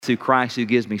through Christ who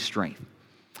gives me strength.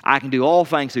 I can do all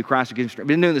things through Christ who gives me strength. I've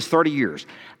been doing this 30 years.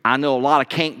 I know a lot of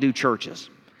can't-do churches.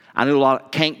 I know a lot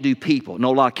of can't-do people. I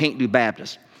know a lot of can't-do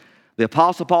Baptists. The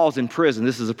Apostle Paul is in prison.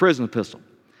 This is a prison epistle.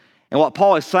 And what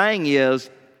Paul is saying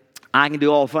is, I can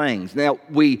do all things. Now,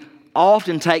 we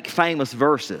often take famous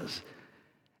verses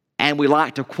and we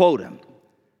like to quote them.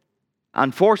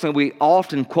 Unfortunately, we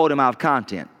often quote them out of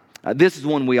content. This is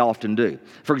one we often do.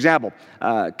 For example,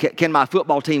 can my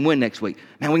football team win next week?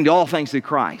 Man, we can do all things through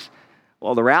Christ.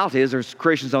 Well, the reality is there's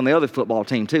Christians on the other football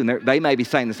team too, and they may be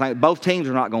saying the same. Both teams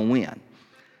are not going to win.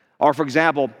 Or for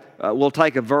example, we'll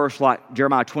take a verse like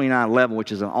Jeremiah 29:11,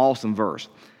 which is an awesome verse.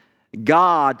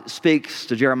 God speaks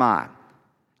to Jeremiah.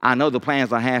 I know the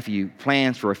plans I have for you,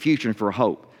 plans for a future and for a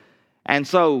hope. And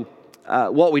so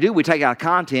what we do, we take out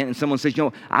content and someone says,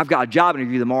 I've got a job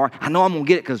interview tomorrow. I know I'm going to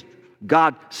get it because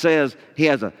God says he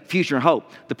has a future and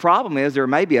hope. The problem is there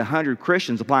may be 100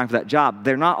 Christians applying for that job.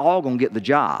 They're not all going to get the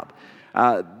job.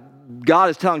 God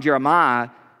is telling Jeremiah,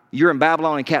 you're in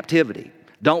Babylonian captivity.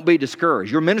 Don't be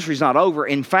discouraged. Your ministry's not over.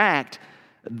 In fact,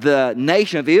 the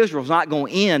nation of Israel is not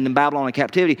going to end in Babylonian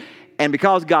captivity. And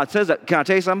because God says that, can I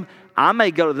tell you something? I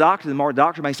may go to the doctor tomorrow. The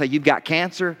doctor may say, you've got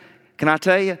cancer. Can I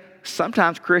tell you?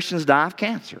 Sometimes Christians die of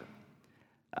cancer.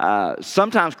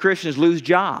 Sometimes Christians lose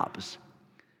jobs.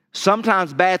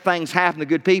 Sometimes bad things happen to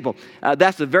good people.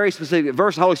 That's a very specific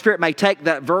verse. The Holy Spirit may take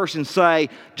that verse and say,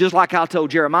 just like I told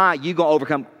Jeremiah, you're going to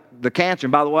overcome the cancer.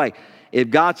 And by the way, if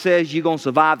God says you're going to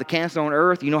survive the cancer on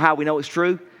earth, you know how we know it's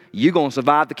true? You're going to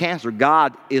survive the cancer.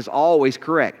 God is always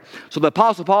correct. So the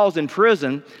Apostle Paul's in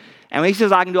prison, and when he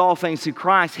says, I can do all things through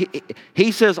Christ,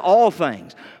 he says all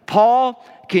things. Paul,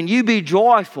 can you be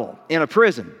joyful in a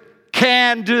prison?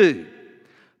 Can do.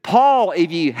 Paul,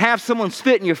 if you have someone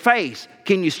spit in your face,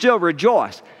 can you still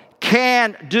rejoice?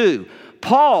 Can do.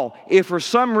 Paul, if for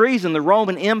some reason the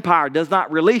Roman Empire does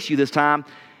not release you this time,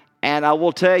 and I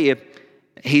will tell you,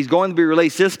 he's going to be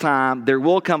released this time, there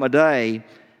will come a day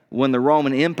when the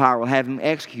Roman Empire will have him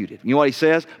executed. You know what he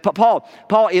says? Paul,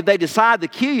 if they decide to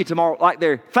kill you tomorrow like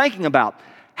they're thinking about,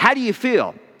 how do you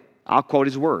feel? I'll quote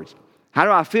his words. How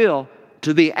do I feel?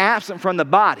 To be absent from the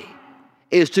body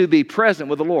is to be present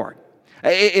with the Lord.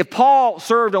 If Paul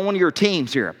served on one of your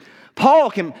teams here,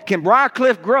 Paul, can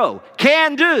Briarcliff grow?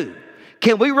 Can do.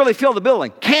 Can we really fill the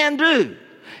building? Can do.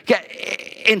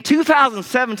 In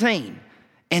 2017,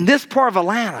 in this part of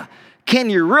Atlanta,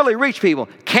 can you really reach people?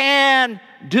 Can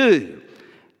do.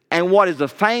 And what is a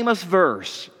famous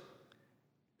verse?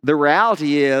 The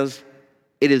reality is,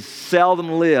 it is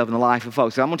seldom lived in the life of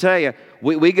folks. So I'm going to tell you,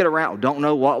 we get around, don't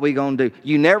know what we're going to do.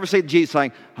 You never see Jesus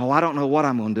saying, I don't know what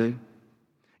I'm going to do.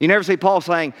 You never see Paul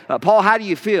saying, Paul, how do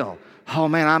you feel? Oh,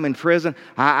 man, I'm in prison.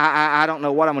 I don't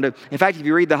know what I'm going to do. In fact, if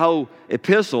you read the whole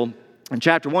epistle, in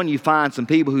chapter 1, you find some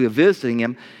people who are visiting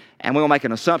him, and we're going to make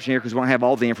an assumption here because we don't have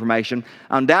all the information.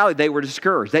 Undoubtedly, they were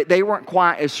discouraged. They weren't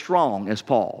quite as strong as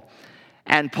Paul.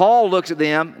 And Paul looks at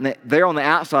them, and they're on the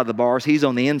outside of the bars. He's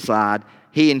on the inside.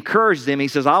 He encourages them. He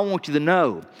says, I want you to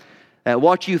know that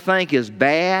what you think is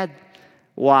bad,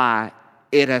 why,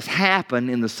 it has happened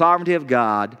in the sovereignty of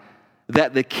God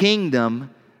that the kingdom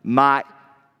might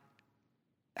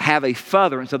have a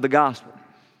furtherance of the gospel.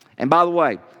 And by the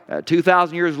way,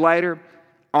 2,000 years later,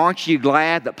 aren't you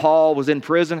glad that Paul was in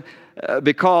prison?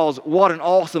 Because what an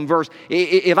awesome verse.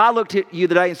 If I looked at you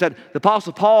today and said, the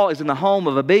Apostle Paul is in the home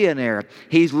of a billionaire.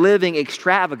 He's living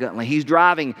extravagantly. He's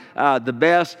driving the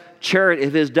best chariot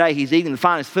of his day. He's eating the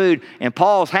finest food. And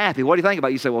Paul's happy. What do you think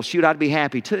about it? You say, well, shoot, I'd be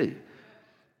happy too.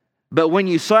 But when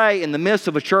you say in the midst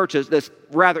of a church that's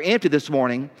rather empty this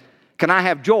morning, can I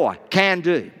have joy? Can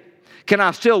do. Can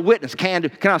I still witness? Can do.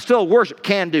 Can I still worship?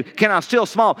 Can do. Can I still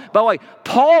smile? By the way,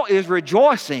 Paul is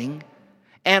rejoicing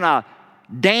in a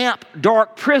damp,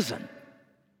 dark prison.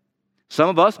 Some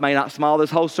of us may not smile this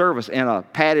whole service in a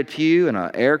padded pew, in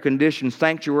an air-conditioned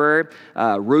sanctuary,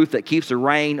 a roof that keeps the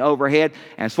rain overhead.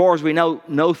 And as far as we know,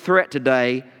 no threat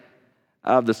today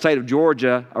of the state of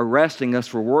Georgia arresting us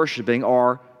for worshiping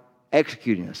or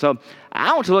executing us. So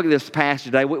I want to look at this passage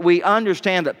today. We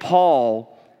understand that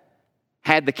Paul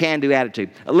had the can-do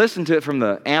attitude. Listen to it from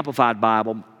the Amplified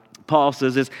Bible. Paul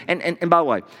says this, and by the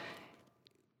way,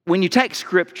 when you take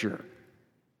Scripture,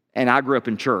 and I grew up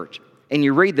in church, and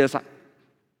you read this, I don't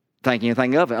think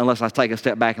anything of it unless I take a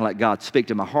step back and let God speak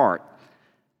to my heart.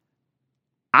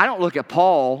 I don't look at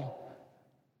Paul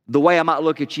the way I might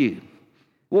look at you.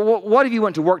 Well, what if you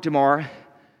went to work tomorrow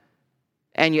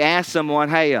and you asked someone,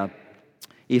 hey,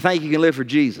 you think you can live for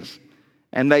Jesus?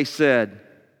 And they said,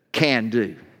 can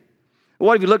do.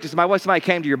 What if you looked at somebody, what if somebody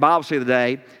came to your Bible study the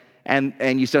other day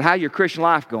and you said, how's your Christian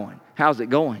life going? How's it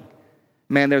going?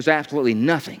 Man, there's absolutely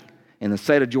nothing. in the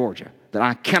state of Georgia that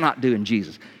I cannot do in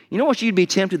Jesus. You know what you'd be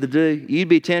tempted to do? You'd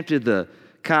be tempted to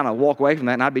kind of walk away from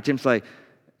that, and I'd be tempted to say,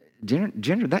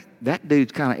 Ginger, that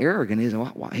dude's kind of arrogant,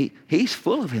 isn't he? He's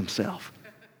full of himself.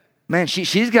 Man,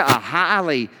 she's got a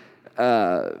highly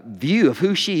view of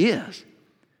who she is.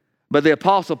 But the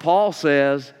Apostle Paul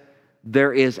says,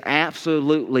 there is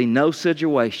absolutely no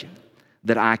situation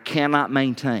that I cannot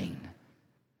maintain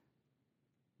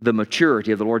the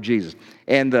maturity of the Lord Jesus.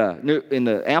 And in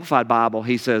the Amplified Bible,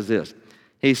 he says this.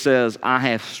 He says, I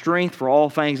have strength for all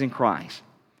things in Christ,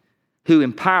 who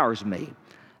empowers me.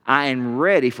 I am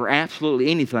ready for absolutely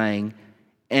anything,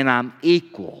 and I'm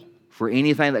equal for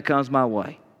anything that comes my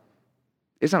way.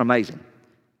 Isn't that amazing?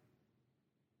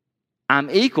 I'm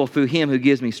equal through Him who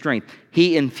gives me strength.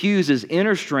 He infuses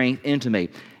inner strength into me.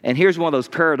 And here's one of those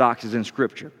paradoxes in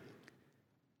Scripture.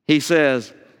 He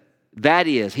says, that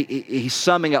is, he's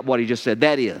summing up what he just said.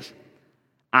 That is,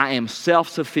 I am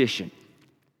self-sufficient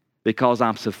because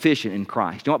I'm sufficient in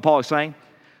Christ. You know what Paul is saying?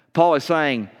 Paul is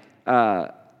saying,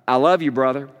 I love you,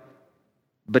 brother,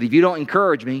 but if you don't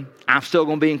encourage me, I'm still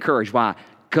going to be encouraged. Why?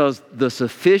 Because the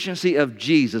sufficiency of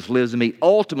Jesus lives in me.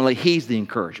 Ultimately, He's the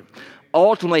encouragement.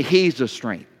 Ultimately, He's the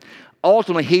strength.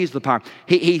 Ultimately, He's the power.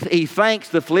 He thanks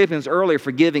the Philippians earlier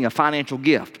for giving a financial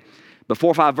gift. But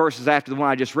 4 or 5 verses after the one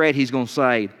I just read, he's going to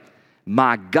say,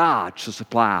 my God shall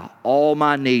supply all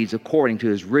my needs according to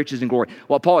His riches and glory.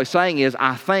 What Paul is saying is,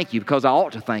 I thank you because I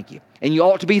ought to thank you. And you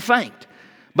ought to be thanked.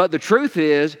 But the truth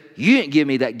is, you didn't give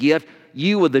me that gift.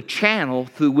 You were the channel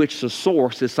through which the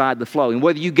source decided to flow. And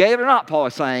whether you gave it or not, Paul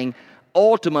is saying,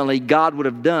 ultimately, God would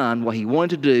have done what He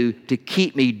wanted to do to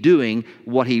keep me doing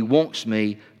what He wants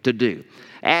me to do.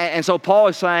 And so Paul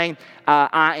is saying,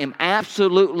 I am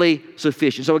absolutely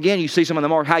sufficient. So again, you see some of the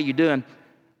more, how you doing?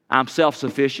 I'm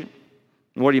self-sufficient.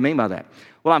 What do you mean by that?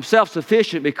 Well, I'm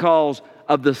self-sufficient because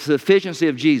of the sufficiency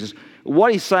of Jesus.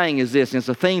 What he's saying is this, and it's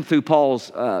a theme through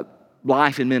Paul's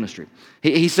life and ministry.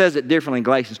 He says it differently in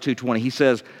Galatians 2:20. He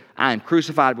says, I am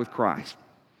crucified with Christ.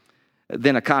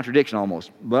 Then a contradiction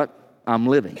almost, but I'm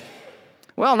living.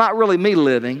 Well, not really me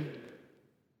living,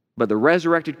 but the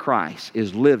resurrected Christ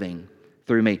is living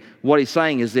through me. What he's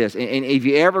saying is this, and if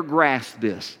you ever grasp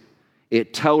this,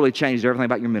 it totally changes everything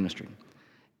about your ministry.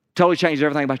 Totally changes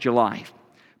everything about your life.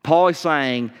 Paul is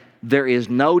saying there is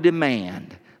no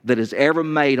demand that is ever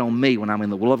made on me when I'm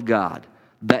in the will of God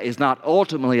that is not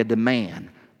ultimately a demand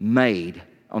made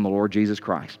on the Lord Jesus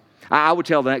Christ. I would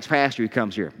tell the next pastor who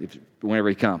comes here, whenever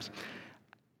he comes,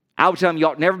 I would tell him you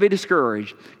ought never be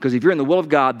discouraged because if you're in the will of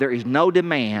God, there is no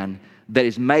demand that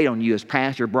is made on you as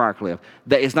pastor of Briarcliff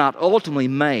that is not ultimately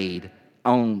made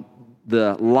on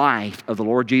the life of the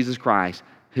Lord Jesus Christ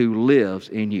who lives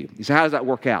in you. You say, how does that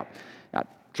work out?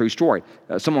 True story.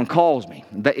 Someone calls me,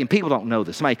 and people don't know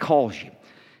this. Somebody calls you,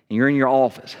 and you're in your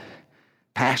office.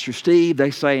 Pastor Steve,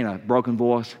 they say in a broken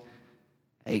voice,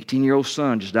 18-year-old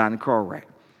son just died in a car wreck.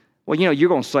 Well, you know, you're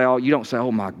going to say, you don't say,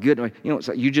 oh my goodness. You don't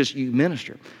say, you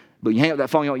minister. But you hang up that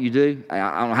phone, you know what you do? I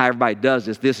don't know how everybody does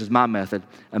this. This is my method.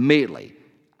 Immediately,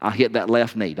 I'll hit that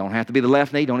left knee. Don't have to be the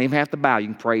left knee. Don't even have to bow. You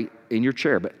can pray in your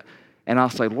chair. And I'll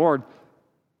say, Lord,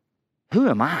 who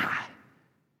am I?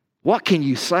 What can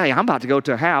you say? I'm about to go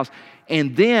to a house.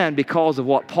 And then, because of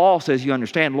what Paul says, you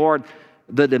understand, Lord,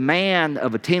 the demand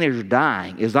of a teenager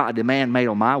dying is not a demand made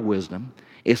on my wisdom.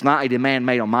 It's not a demand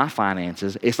made on my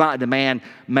finances. It's not a demand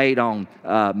made on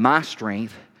my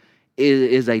strength. It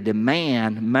is a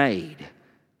demand made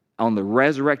on the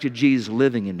resurrected Jesus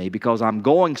living in me because I'm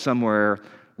going somewhere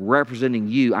representing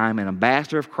you. I'm an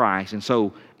ambassador of Christ. And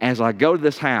so as I go to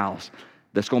this house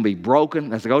that's going to be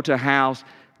broken, as I go to a house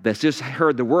that's just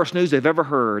heard the worst news they've ever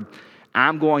heard,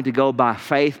 I'm going to go by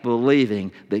faith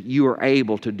believing that you are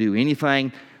able to do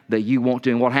anything that you want to.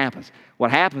 And what happens?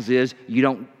 What happens is you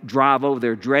don't drive over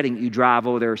there dreading, you drive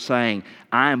over there saying,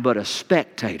 I am but a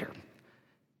spectator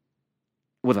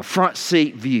with a front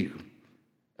seat view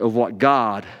of what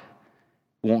God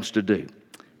wants to do.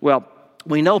 Well,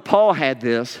 we know Paul had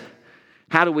this.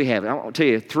 How do we have it? I want to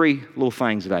tell you 3 little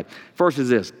things today. First is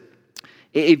this.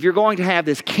 If you're going to have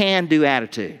this can-do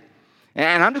attitude,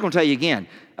 and I'm just going to tell you again,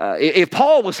 if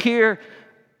Paul was here,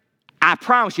 I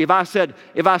promise you, if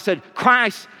I said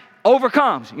Christ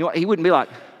overcomes, you know, he wouldn't be like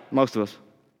most of us.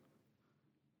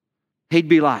 He'd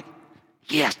be like,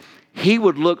 yes. He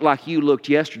would look like you looked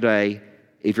yesterday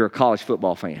if you're a college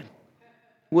football fan,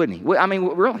 wouldn't he? I mean,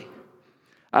 really.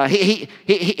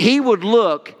 He would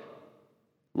look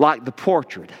like the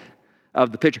portrait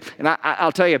of the picture. And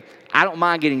I'll tell you, I don't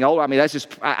mind getting older. I mean,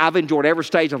 I've enjoyed every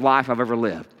stage of life I've ever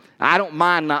lived. I don't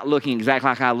mind not looking exactly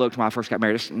like I looked when I first got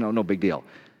married. It's no big deal.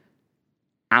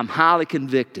 I'm highly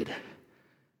convicted.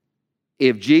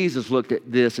 if Jesus looked at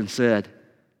this and said,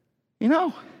 you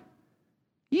know,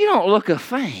 you don't look a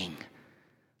thing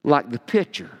like the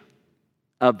picture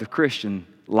of the Christian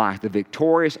life, the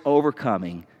victorious,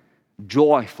 overcoming,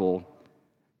 joyful,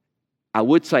 I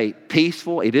would say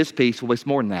peaceful. It is peaceful, but it's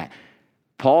more than that.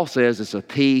 Paul says it's a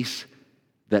peace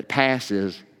that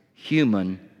passes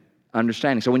human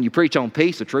understanding. So when you preach on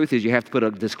peace, the truth is you have to put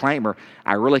a disclaimer.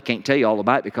 I really can't tell you all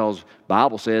about it because the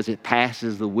Bible says it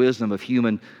passes the wisdom of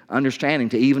human understanding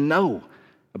to even know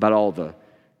about all the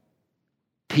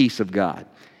peace of God.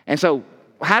 And so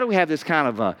how do we have this kind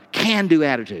of a can-do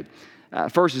attitude?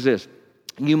 First is this: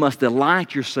 you must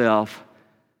delight yourself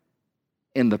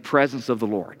in the presence of the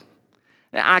Lord.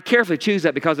 Now, I carefully choose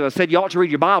that because, as I said, you ought to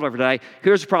read your Bible every day.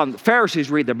 Here's the problem. The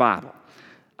Pharisees read their Bible.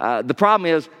 The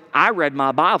problem is, I read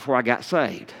my Bible before I got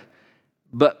saved.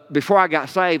 But before I got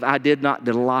saved, I did not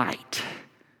delight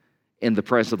in the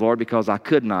presence of the Lord because I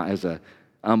could not as an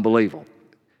unbeliever.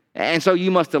 And so you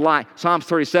must delight. Psalms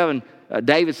 37,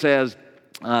 David says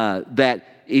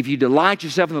that if you delight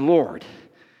yourself in the Lord,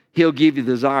 He'll give you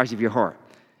the desires of your heart.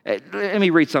 Let me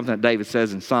read something that David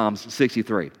says in Psalms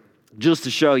 63, just to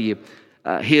show you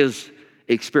his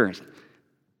experience.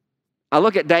 I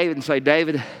look at David and say,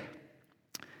 David,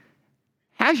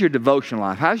 how's your devotional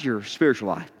life? How's your spiritual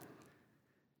life?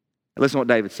 Listen to what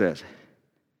David says.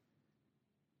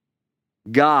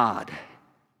 God,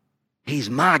 He's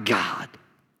my God.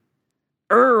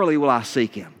 Early will I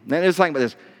seek Him. Now, let's think about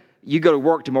this. You go to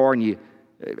work tomorrow and you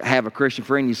have a Christian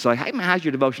friend and you say, hey, man, how's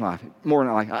your devotional life? More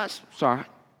than like, oh, it's all right.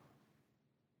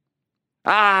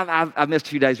 I've missed a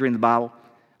few days reading the Bible.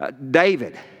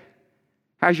 David,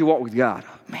 how's your walk with God?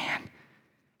 Oh, man,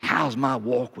 how's my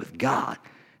walk with God?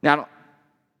 Now, I don't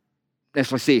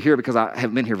necessarily see it here because I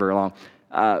haven't been here very long.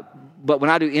 But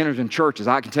when I do interviews in churches,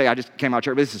 I can tell you, I just came out of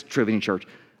church, but this is true of any church.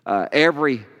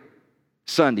 Every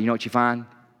Sunday, you know what you find?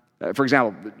 For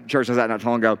example, the church does that not too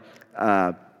long ago.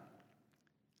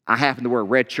 I happened to wear a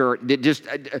red shirt. Just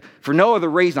for no other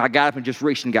reason, I got up and just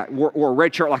reached and wore a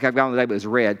red shirt like I've got on today, but it was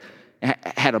red. And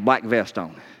had a black vest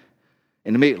on.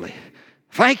 And immediately,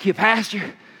 thank you, Pastor.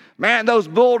 Man, those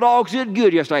Bulldogs did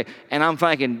good yesterday. And I'm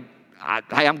thinking,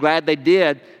 hey, I'm glad they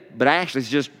did. But actually, it's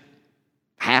just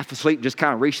half asleep, just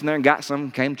kind of reached in there and got some,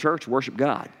 came to church, worship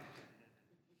God.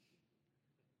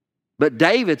 But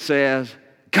David says,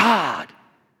 God,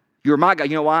 you're my God.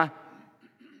 You know why?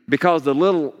 Because the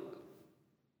little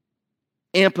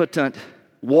impotent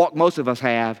walk most of us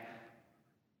have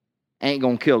ain't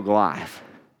going to kill Goliath.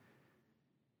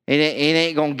 It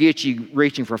ain't going to get you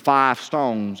reaching for 5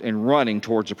 stones and running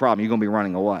towards the problem. You're going to be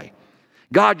running away.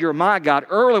 God, you're my God.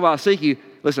 Early will I seek you.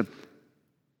 Listen,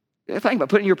 think about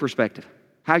put it in your perspective.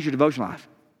 How's your devotion life?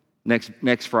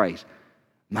 Next phrase.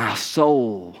 My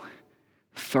soul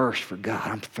thirsts for God.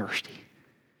 I'm thirsty.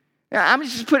 Now, I'm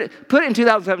just put it in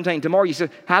 2017. Tomorrow you say,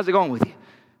 how's it going with you?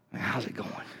 Man, how's it going?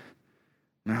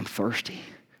 Man, I'm thirsty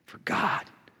for God.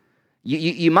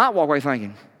 You might walk away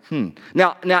thinking,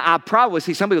 Now I probably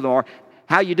see some people that are,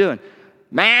 how you doing?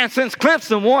 Man, since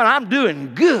Clemson won, I'm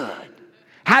doing good.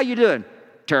 How you doing?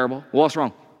 Terrible. What's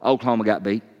wrong? Oklahoma got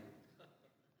beat.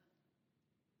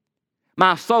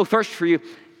 My soul thirsts for you.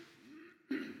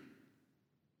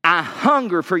 I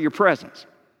hunger for your presence.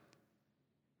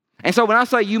 And so when I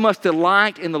say you must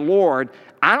delight in the Lord,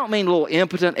 I don't mean a little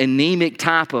impotent, anemic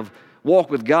type of walk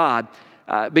with God,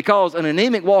 because an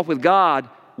anemic walk with God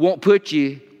won't put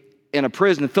you in a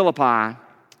prison in Philippi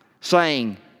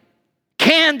saying,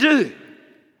 can do,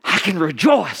 I can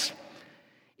rejoice.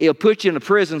 It'll put you in a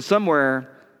prison somewhere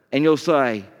and you'll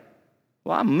say,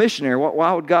 well, I'm a missionary.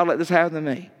 Why would God let this happen to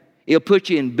me? It'll put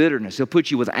you in bitterness. It'll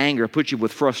put you with anger. It'll put you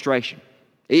with frustration.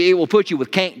 It will put you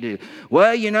with can't do.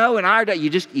 Well, you know, in our day,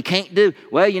 you can't do.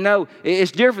 Well, you know,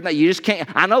 it's different that you just can't.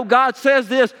 I know God says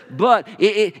this, but,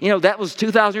 that was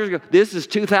 2,000 years ago. This is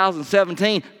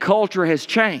 2017. Culture has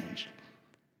changed.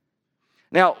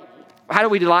 Now, how do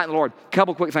we delight in the Lord? A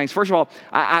couple quick things. First of all,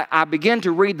 I begin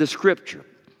to read the Scripture.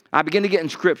 I begin to get in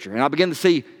Scripture, and I begin to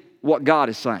see what God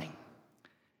is saying.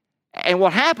 And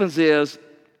what happens is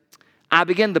I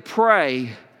begin to pray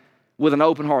with an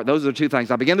open heart. Those are the two things.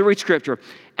 I begin to read Scripture,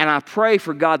 and I pray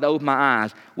for God to open my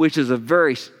eyes, which is a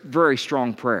very, very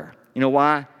strong prayer. You know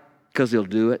why? Because He'll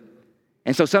do it.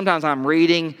 And so sometimes I'm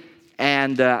reading,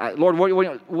 and Lord, what do you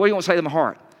want to say to my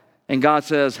heart? And God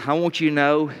says, I want you to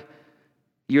know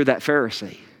you're that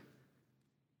Pharisee.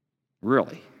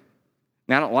 Really?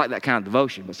 Now, I don't like that kind of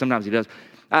devotion, but sometimes He does.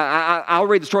 I'll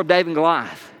read the story of David and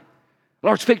Goliath.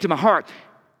 Lord, speak to my heart.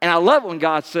 And I love it when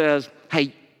God says,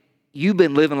 hey, you've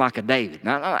been living like a David.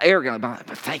 Now, not arrogant about it,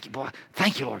 but thank you, boy.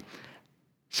 Thank you, Lord.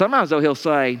 Sometimes, though, He'll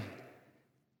say,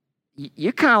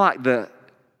 you're kind of like the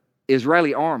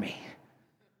Israeli army.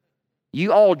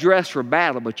 You all dress for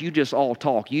battle, but you just all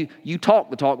talk. You talk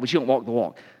the talk, but you don't walk the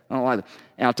walk. I don't like that.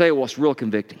 And I'll tell you what's real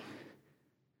convicting.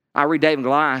 I read David and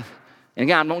Goliath, and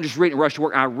again, I don't just read it and rush to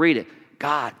work. I read it.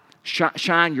 God,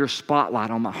 shine your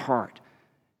spotlight on my heart.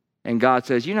 And God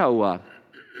says,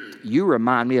 you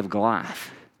remind me of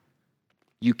Goliath.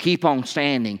 You keep on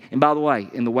standing. And by the way,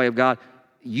 in the way of God,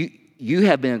 you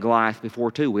have been a Goliath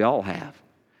before too. We all have.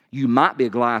 You might be a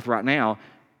Goliath right now.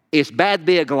 It's bad to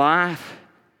be a Goliath.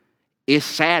 It's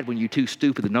sad when you're too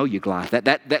stupid to know you're Goliath.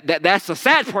 That's the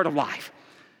sad part of life.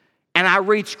 And I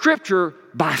read Scripture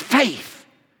by faith,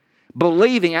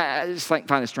 believing. I just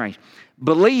find it strange.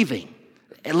 Believing.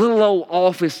 A little old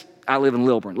office. I live in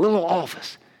Lilburn. Little old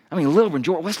office. Lilburn,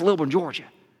 Georgia. West Lilburn, Georgia.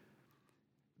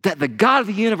 That the God of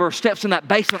the universe steps in that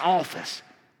basement office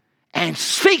and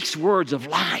speaks words of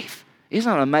life. Isn't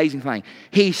that an amazing thing?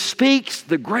 He speaks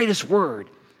the greatest word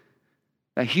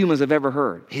that humans have ever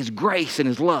heard. His grace and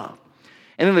His love.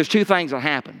 And then there's two things that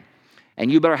happen.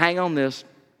 And you better hang on this.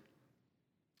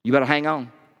 You better hang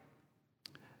on.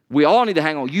 We all need to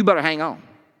hang on. You better hang on.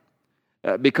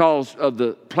 Because of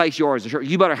the place you are as a church.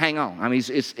 You better hang on.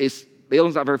 The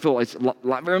building's not very full. It's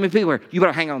like very many people here. You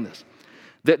better hang on this.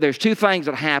 There's two things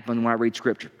that happen when I read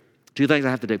Scripture. Two things I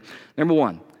have to do. Number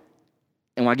one,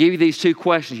 and when I give you these two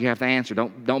questions, you have to answer.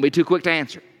 Don't be too quick to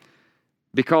answer.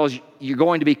 Because you're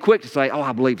going to be quick to say,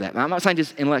 I believe that. I'm not saying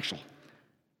just intellectual.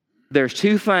 There's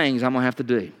two things I'm going to have to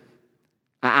do.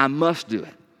 I must do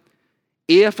it.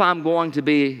 If I'm going to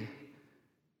be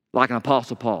like an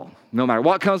Apostle Paul, no matter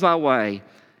what comes my way,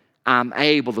 I'm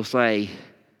able to say,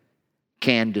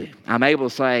 can do. I'm able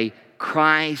to say,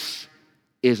 Christ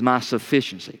is my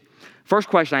sufficiency. First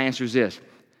question I answer is this.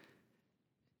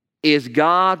 Is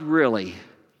God really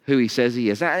who He says He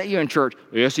is? Now, you're in church.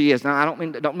 Yes, He is. Now,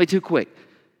 don't be too quick.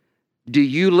 Do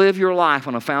you live your life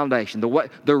on a foundation?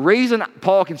 The reason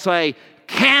Paul can say,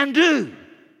 can do,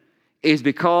 is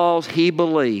because he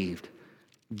believed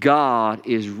God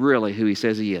is really who He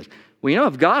says He is. Well,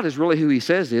 if God is really who He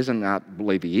says He is, and I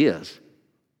believe He is,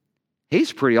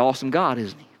 He's a pretty awesome God,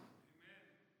 isn't He?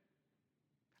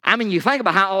 You think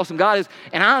about how awesome God is,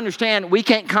 and I understand we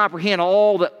can't comprehend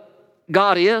all that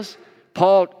God is.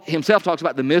 Paul himself talks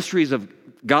about the mysteries of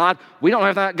God. We don't know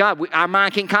everything about God. Our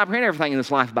mind can't comprehend everything in this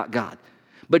life about God.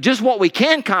 But just what we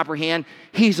can comprehend,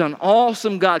 He's an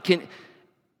awesome God.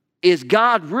 Is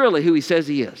God really who He says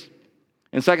He is?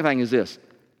 And the second thing is this.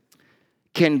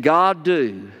 Can God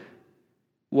do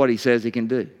what He says He can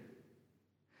do?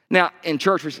 Now, in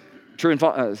church, true and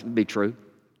false, be true.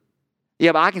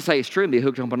 Yeah, but I can say it's true and be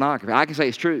hooked on pornography. I can say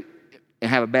it's true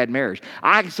and have a bad marriage.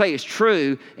 I can say it's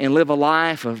true and live a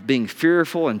life of being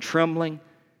fearful and trembling.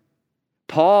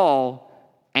 Paul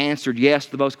answered yes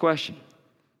to both questions.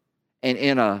 And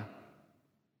in a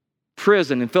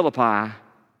prison in Philippi,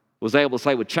 was able to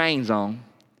say with chains on,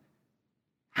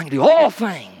 I can do all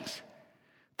things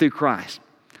through Christ.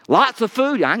 Lots of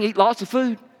food, I can eat lots of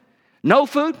food. No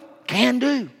food, can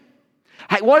do.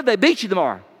 Hey, what if they beat you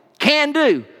tomorrow? Can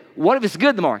do. What if it's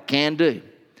good tomorrow? Can do.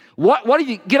 What if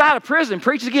you get out of prison and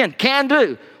preach again? Can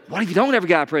do. What if you don't ever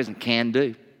get out of prison? Can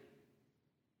do.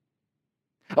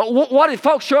 What if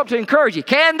folks show up to encourage you?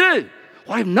 Can do.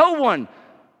 What if no one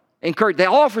encourage? They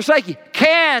all forsake you?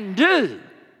 Can do.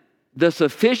 The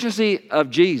sufficiency of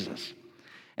Jesus.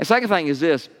 And second thing is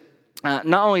this.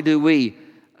 Not only do we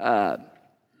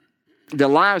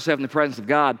delight ourselves in the presence of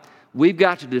God, we've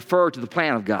got to defer to the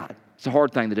plan of God. It's a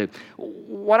hard thing to do.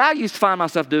 What I used to find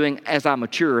myself doing as I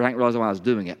matured, I didn't realize when I was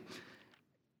doing it,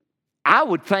 I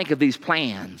would think of these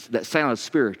plans that sounded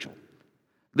spiritual.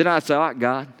 Then I'd say, all right,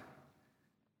 God,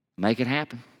 make it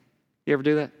happen. You ever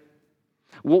do that?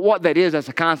 What that is, that's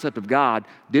a concept of God.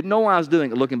 Didn't know what I was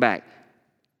doing, looking back.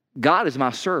 God is my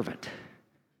servant.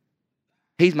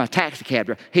 He's my taxi cab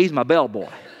driver. He's my bellboy.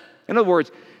 In other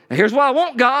words, here's what I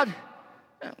want, God.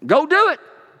 Go do it.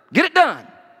 Get it done.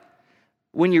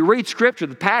 When you read Scripture,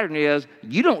 the pattern is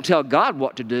you don't tell God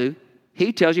what to do.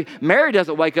 He tells you. Mary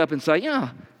doesn't wake up and say, I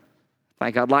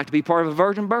think I'd like to be part of a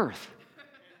virgin birth.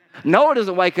 Noah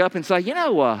doesn't wake up and say,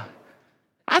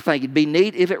 I think it'd be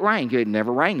neat if it rained. It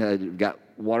never rained. It got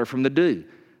water from the dew.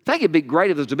 I think it'd be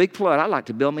great if there's a big flood. I'd like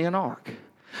to build me an ark.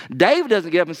 David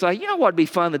doesn't get up and say, what'd be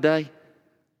fun today?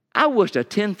 I wished a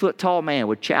 10-foot tall man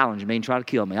would challenge me and try to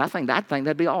kill me. I think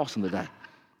that'd be awesome today.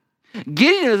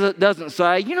 Gideon doesn't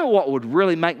say, what would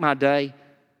really make my day?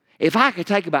 If I could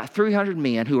take about 300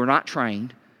 men who are not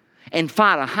trained and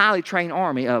fight a highly trained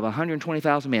army of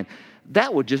 120,000 men,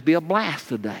 that would just be a blast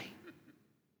today.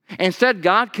 Instead,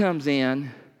 God comes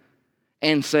in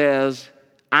and says,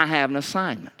 I have an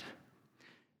assignment.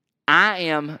 I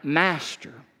am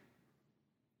master.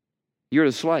 You're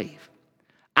the slave.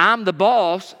 I'm the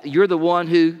boss. You're the one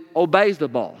who obeys the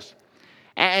boss.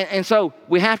 And so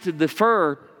we have to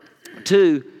defer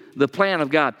to the plan of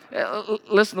God.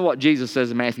 Listen to what Jesus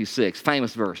says in Matthew 6,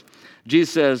 famous verse.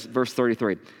 Jesus says, verse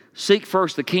 33, seek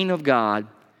first the kingdom of God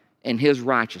and his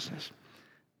righteousness.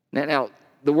 Now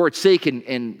the word seek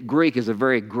in Greek is a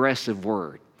very aggressive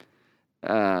word.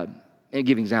 I'll give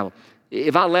you an example.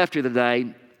 If I left here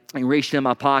today and reached in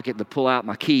my pocket to pull out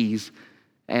my keys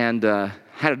and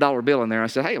had a dollar bill in there, I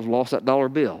said, hey, I've lost that dollar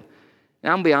bill.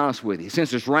 Now, I'm going to be honest with you.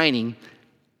 Since it's raining,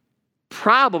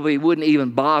 probably wouldn't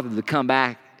even bother to come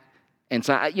back and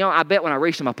say, I bet when I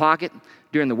reached in my pocket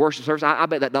during the worship service, I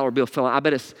bet that dollar bill fell out. I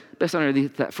bet it's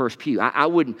underneath that first pew.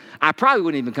 I probably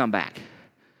wouldn't even come back.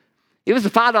 If it was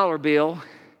a $5 bill,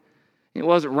 it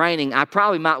wasn't raining, I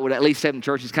probably would at least say in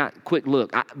church, just kind of quick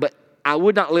look. But I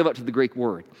would not live up to the Greek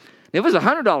word. If it was a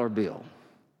 $100 bill,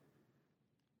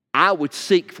 I would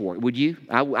seek for it. Would you?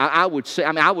 I would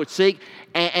seek.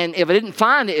 And if I didn't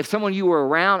find it, if someone you were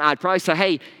around, I'd probably say,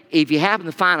 hey, if you happen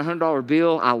to find a $100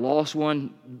 bill, I lost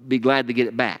one, be glad to get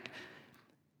it back.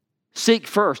 Seek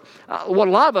first. What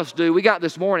a lot of us do, we got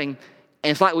this morning,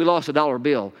 and it's like we lost a dollar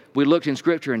bill. We looked in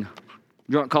Scripture and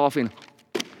drunk coffee,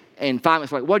 and 5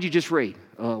 minutes later, what'd you just read?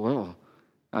 You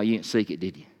didn't seek it,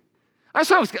 did you? I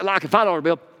saw it like a $5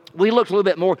 bill. We looked a little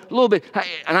bit,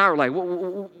 an hour later.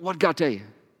 What did God tell you?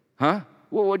 Huh?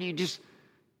 What do you just?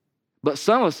 But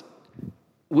some of us,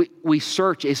 we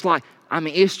search. It's like,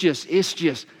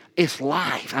 it's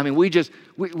life. I mean,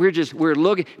 we're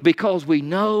looking because we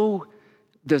know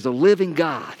there's a living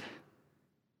God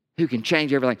who can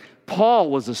change everything.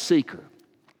 Paul was a seeker.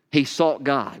 He sought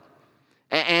God.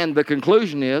 And the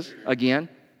conclusion is, again,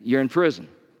 you're in prison.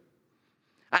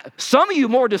 Some of you are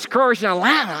more discouraged in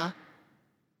Atlanta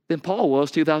than Paul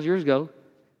was 2,000 years ago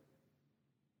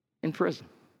in prison.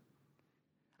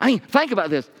 I mean, think about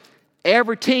this.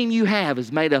 Every team you have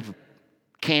is made up of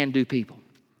can-do people.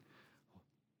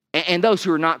 And those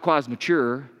who are not quite as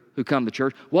mature, who come to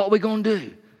church, what are we going to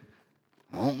do?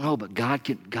 I don't know, but God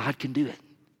can do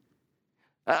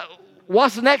it.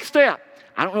 What's the next step?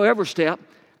 I don't know every step.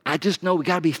 I just know we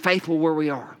got to be faithful where we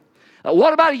are.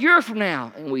 What about a year from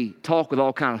now? And we talk with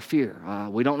all kind of fear.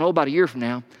 We don't know about a year from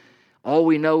now. All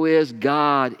we know is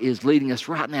God is leading us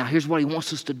right now. Here's what he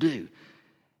wants us to do.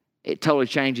 It totally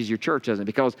changes your church, doesn't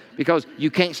it? Because you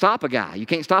can't stop a guy. You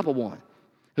can't stop a woman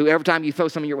who every time you throw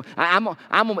something your way.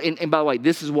 And by the way,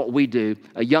 this is what we do.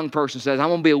 A young person says, I'm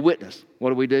going to be a witness.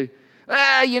 What do?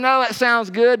 That sounds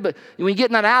good, but when you get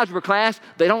in that algebra class,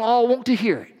 they don't all want to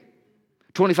hear it.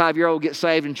 25-year-old gets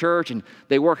saved in church and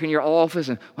they work in your office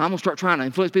and I'm going to start trying to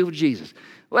influence people with Jesus.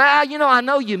 Well, I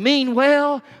know you mean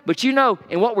well, but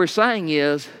and what we're saying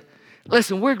is,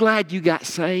 listen, we're glad you got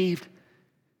saved.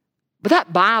 But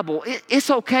that Bible, it's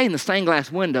okay in the stained glass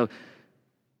window.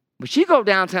 But you go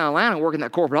downtown Atlanta and work in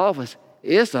that corporate office,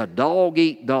 it's a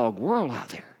dog-eat-dog world out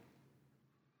there.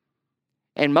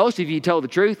 And most of you told the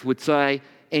truth would say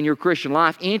in your Christian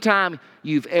life, anytime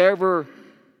you've ever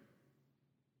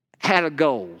had a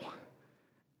goal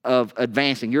of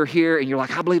advancing, you're here and you're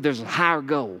like, I believe there's a higher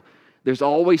goal. There's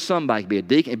always somebody. It could be a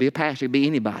deacon, it could be a pastor, it could be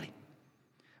anybody.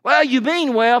 Well, you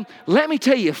mean well. Let me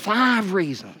tell you 5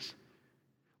 reasons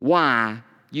why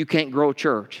you can't grow a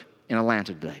church in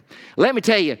Atlanta today. Let me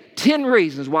tell you 10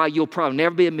 reasons why you'll probably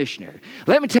never be a missionary.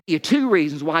 Let me tell you 2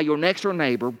 reasons why your next door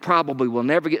neighbor probably will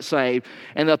never get saved.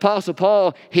 And the Apostle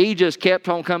Paul, he just kept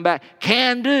on coming back.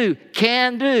 Can do.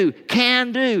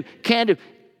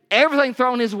 Everything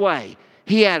thrown his way.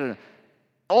 He had an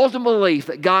ultimate belief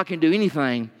that God can do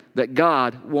anything that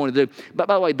God wanted to do. But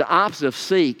by the way, the opposite of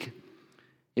seek,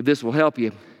 if this will help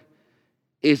you,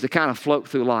 is to kind of float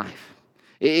through life.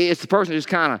 It's the person who's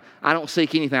kind of, I don't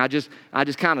seek anything. I just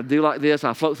kind of do like this.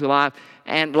 I float through life.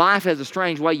 And life has a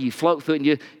strange way. You float through it,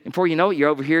 and before you know it, you're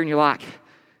over here, and you're like,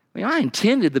 I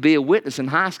intended to be a witness in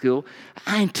high school.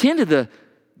 I intended to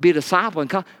be a disciple in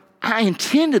college. I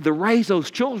intended to raise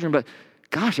those children, but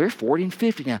gosh, they're 40 and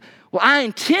 50 now. Well, I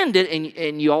intended,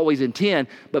 and you always intend,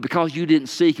 but because you didn't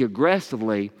seek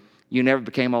aggressively, you never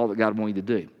became all that God wanted you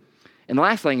to do. And the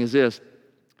last thing is this.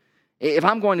 If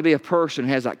I'm going to be a person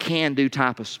who has that can-do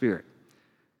type of spirit,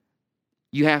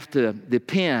 you have to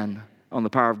depend on the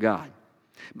power of God.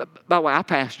 But, by the way, I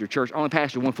pastored a church. I only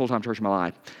pastored one full-time church in my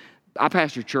life. I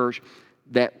pastored a church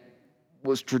that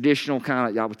was traditional,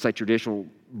 kind of, I would say traditional,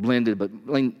 blended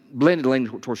leaning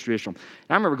towards traditional.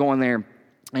 And I remember going there,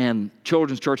 and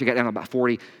children's church, I got down to about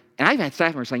 40. And I even had staff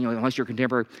members saying, unless you're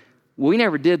contemporary. Well, we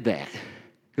never did that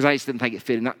because I just didn't think it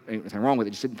fit. Not anything wrong with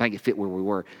it, just didn't think it fit where we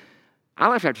were. I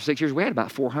left after 6 years. We had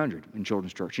about 400 in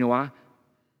children's church. You know why?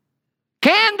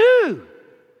 Can do.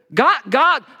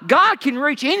 God can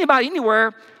reach anybody,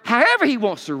 anywhere, however He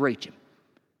wants to reach them.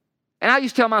 And I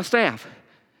used to tell my staff,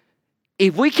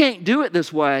 if we can't do it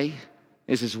this way,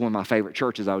 this is one of my favorite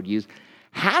churches I would use,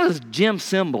 how does Jim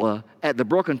Cymbala at the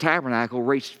Brooklyn Tabernacle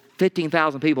reach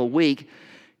 15,000 people a week?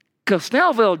 Because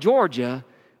Snellville, Georgia,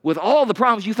 with all the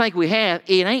problems you think we have,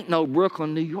 it ain't no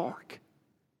Brooklyn, New York.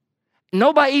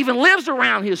 Nobody even lives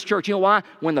around his church. You know why?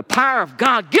 When the power of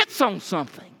God gets on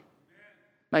something,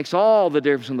 makes all the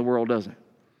difference in the world, doesn't it?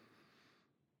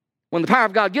 When the power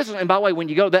of God gets on, and by the way, when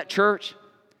you go to that church,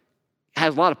 it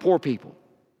has a lot of poor people.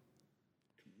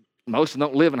 Most of them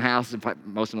don't live in houses. In fact,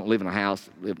 most of them don't live in a house,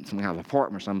 live in some kind of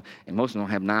apartment or something, and most of them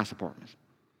don't have nice apartments.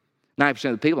 90%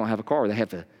 of the people don't have a car. They have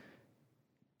to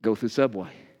go through the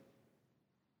subway.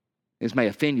 This may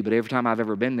offend you, but every time I've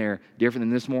ever been there, different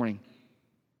than this morning,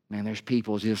 man, there's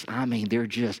people they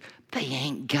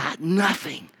ain't got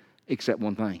nothing except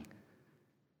one thing.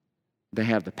 They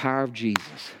have the power of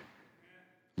Jesus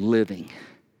living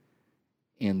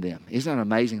in them. Isn't that an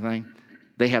amazing thing?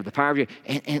 They have the power of Jesus.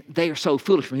 And they are so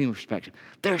foolish from a human perspective.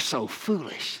 They're so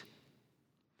foolish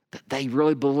that they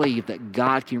really believe that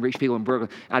God can reach people in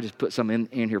Brooklyn. I just put some in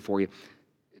here for you.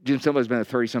 Jim Cymbala's been there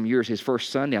 30-some years. His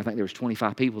first Sunday, I think there was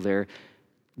 25 people there.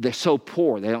 They're so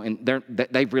poor.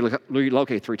 They've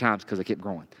relocated 3 times because they kept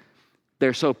growing.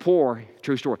 They're so poor,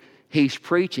 true story. He's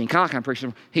preaching, kind of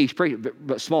preaching. He's preaching,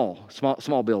 but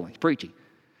small buildings, preaching.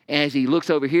 And as he looks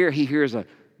over here, he hears a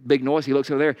big noise. He looks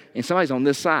over there, and somebody's on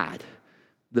this side.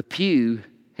 The pew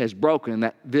has broken, and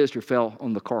that visitor fell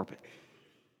on the carpet.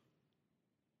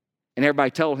 And everybody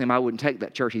told him I wouldn't take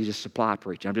that church. He's just supply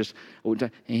preaching.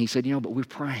 And he said, but we're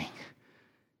praying.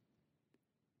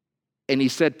 And he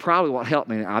said, probably what helped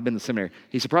me, I've been to seminary.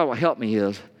 He said, probably what helped me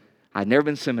is I'd never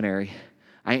been to seminary.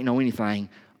 I ain't know anything.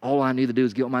 All I knew to do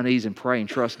was get on my knees and pray and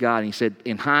trust God. And he said,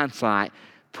 in hindsight,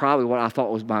 probably what I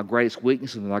thought was my greatest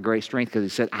weakness and my greatest strength, because he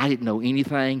said, I didn't know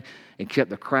anything and kept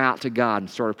the cry out to God and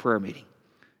started a prayer meeting.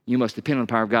 You must depend on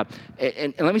the power of God.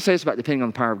 And let me say this about depending on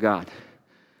the power of God.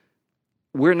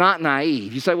 We're not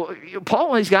naive. You say, well,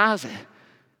 Paul and these guys,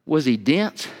 was he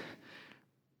dense?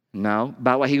 No.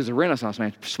 By the way, he was a Renaissance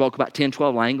man. Spoke about 10,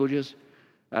 12 languages.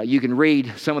 You can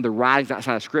read some of the writings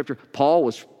outside of Scripture. Paul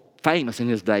was famous in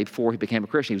his day before he became a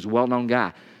Christian. He was a well-known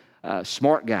guy,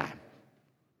 smart guy.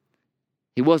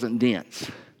 He wasn't dense.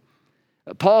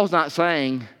 Paul's not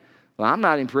saying, well, I'm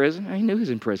not in prison. He knew he was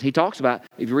in prison. He talks about,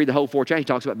 if you read the whole 4th chapter, he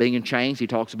talks about being in chains. He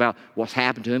talks about what's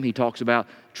happened to him. He talks about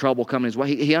trouble coming his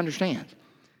way. He understands.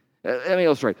 Let me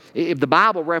illustrate. If the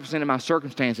Bible represented my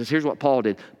circumstances, here's what Paul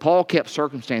did. Paul kept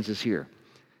circumstances here.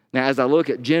 Now, as I look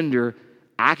at gender,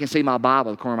 I can see my Bible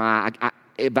in the corner of my eye.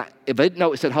 If I didn't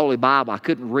know it said Holy Bible, I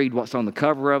couldn't read what's on the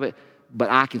cover of it,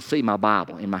 but I can see my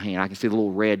Bible in my hand. I can see the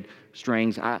little red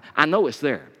strings. I know it's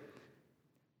there.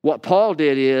 What Paul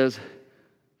did is,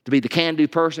 to be the can-do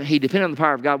person, he depended on the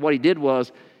power of God. What he did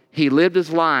was, he lived his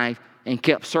life and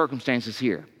kept circumstances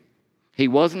here. He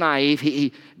wasn't naive.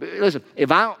 Listen,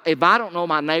 if I don't know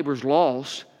my neighbor's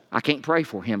loss, I can't pray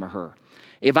for him or her.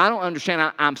 If I don't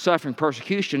understand I'm suffering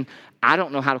persecution, I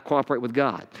don't know how to cooperate with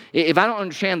God. If I don't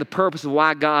understand the purpose of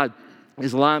why God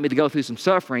is allowing me to go through some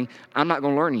suffering, I'm not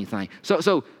going to learn anything.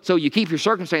 So you keep your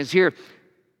circumstances here.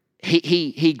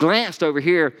 He glanced over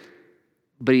here,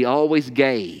 but he always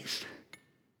gazed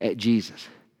at Jesus.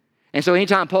 And so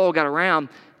anytime Paul got around,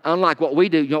 unlike what we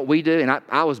do, and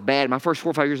I was bad. My first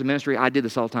 4 or 5 years of ministry, I did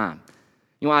this all the time.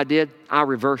 You know what I did? I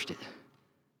reversed it.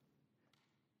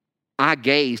 I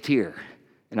gazed here.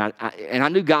 And I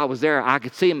knew God was there. I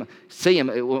could see him.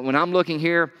 When I'm looking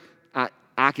here,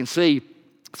 I can see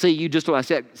you just though I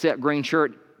see that green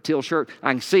shirt, teal shirt.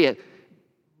 I can see it,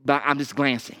 but I'm just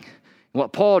glancing. And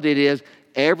what Paul did is,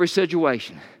 every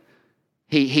situation,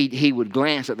 he would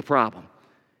glance at the problem.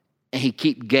 And he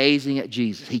kept gazing at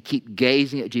Jesus. He kept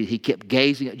gazing at Jesus. He kept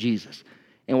gazing at Jesus.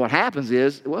 And what happens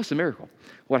is, well, it's a miracle.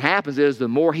 What happens is, the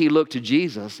more he looked to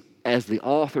Jesus as the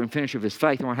author and finisher of his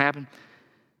faith, you know what happened?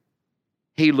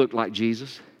 He looked like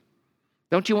Jesus.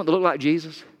 Don't you want to look like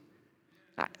Jesus?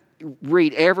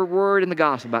 Read every word in the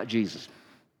gospel about Jesus.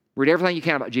 Read everything you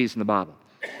can about Jesus in the Bible.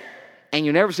 And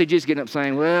you never see Jesus getting up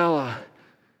saying, well,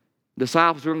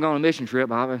 disciples were going on a mission trip.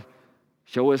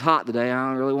 Sure it's hot today. I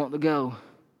don't really want to go.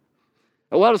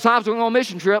 Well, disciples were going on a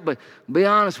mission trip, but be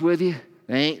honest with you,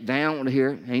 they don't want to hear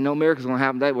it. Ain't no miracles going to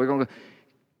happen today. We're going to go.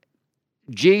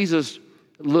 Jesus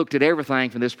looked at everything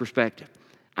from this perspective.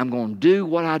 I'm going to do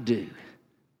what I do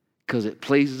because it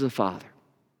pleases the Father.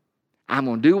 I'm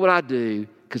going to do what I do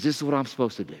because this is what I'm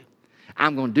supposed to do.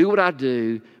 I'm going to do what I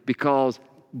do because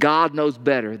God knows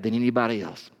better than anybody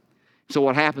else. So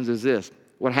what happens is this.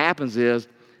 What happens is,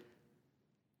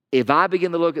 if I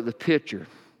begin to look at the picture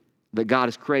that God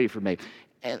has created for me,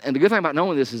 and the good thing about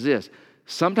knowing this is this.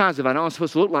 Sometimes if I know I'm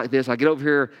supposed to look like this, I get over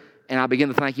here and I begin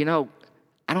to think,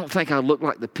 I don't think I look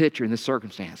like the picture in this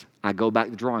circumstance. I go back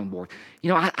to the drawing board.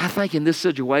 I think in this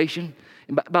situation,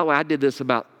 and by the way, I did this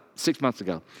about 6 months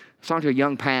ago. I was talking to a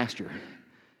young pastor,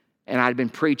 and I'd been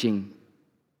preaching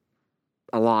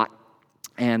a lot,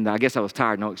 and I guess I was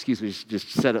tired. No excuse, we just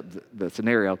set up the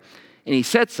scenario. And he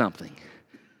said something,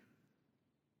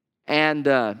 and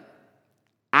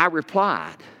I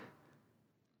replied.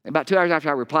 About 2 hours after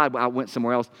I replied, I went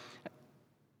somewhere else.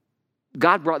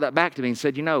 God brought that back to me and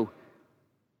said,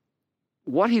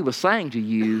 what he was saying to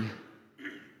you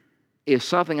is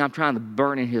something I'm trying to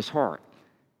burn in his heart.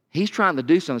 He's trying to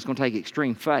do something that's going to take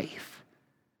extreme faith.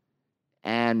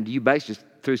 And you basically just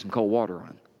threw some cold water on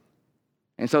it.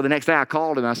 And so the next day I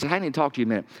called him. I said, hey, I need to talk to you a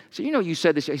minute. So, you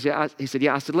said this. He said,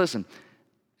 yeah. I said, listen.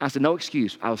 I said, no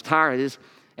excuse. I was tired of this.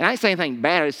 And I didn't say anything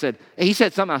bad. He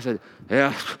said something. I said,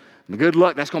 yeah, good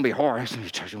luck. That's going to be hard. That's going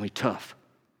to be tough.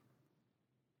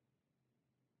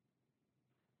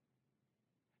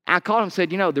 I called him and said,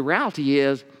 the reality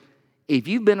is, if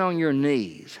you've been on your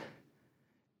knees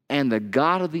and the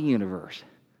God of the universe,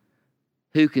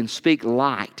 who can speak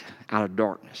light out of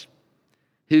darkness,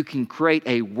 who can create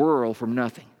a world from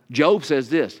nothing. Job says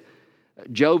this.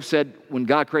 Job said when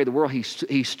God created the world,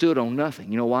 he stood on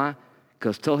nothing. You know why?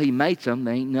 Because till he made something,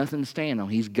 there ain't nothing to stand on.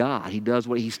 He's God.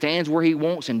 He stands where he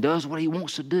wants and does what he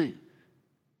wants to do.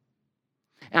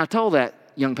 And I told that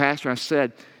young pastor, I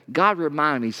said, God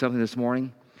reminded me something this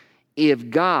morning. If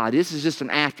God, this is just an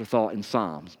afterthought in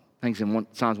Psalms. I think it's in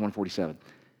Psalms 147.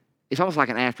 It's almost like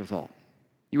an afterthought.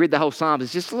 You read the whole Psalms,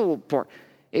 it's just a little part.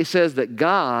 It says that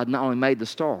God not only made the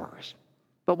stars,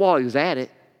 but while he was at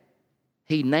it,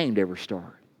 he named every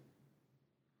star.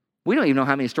 We don't even know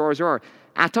how many stars there are.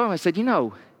 I told him, I said,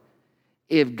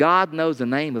 if God knows the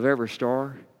name of every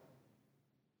star,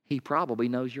 he probably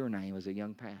knows your name as a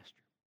young pastor.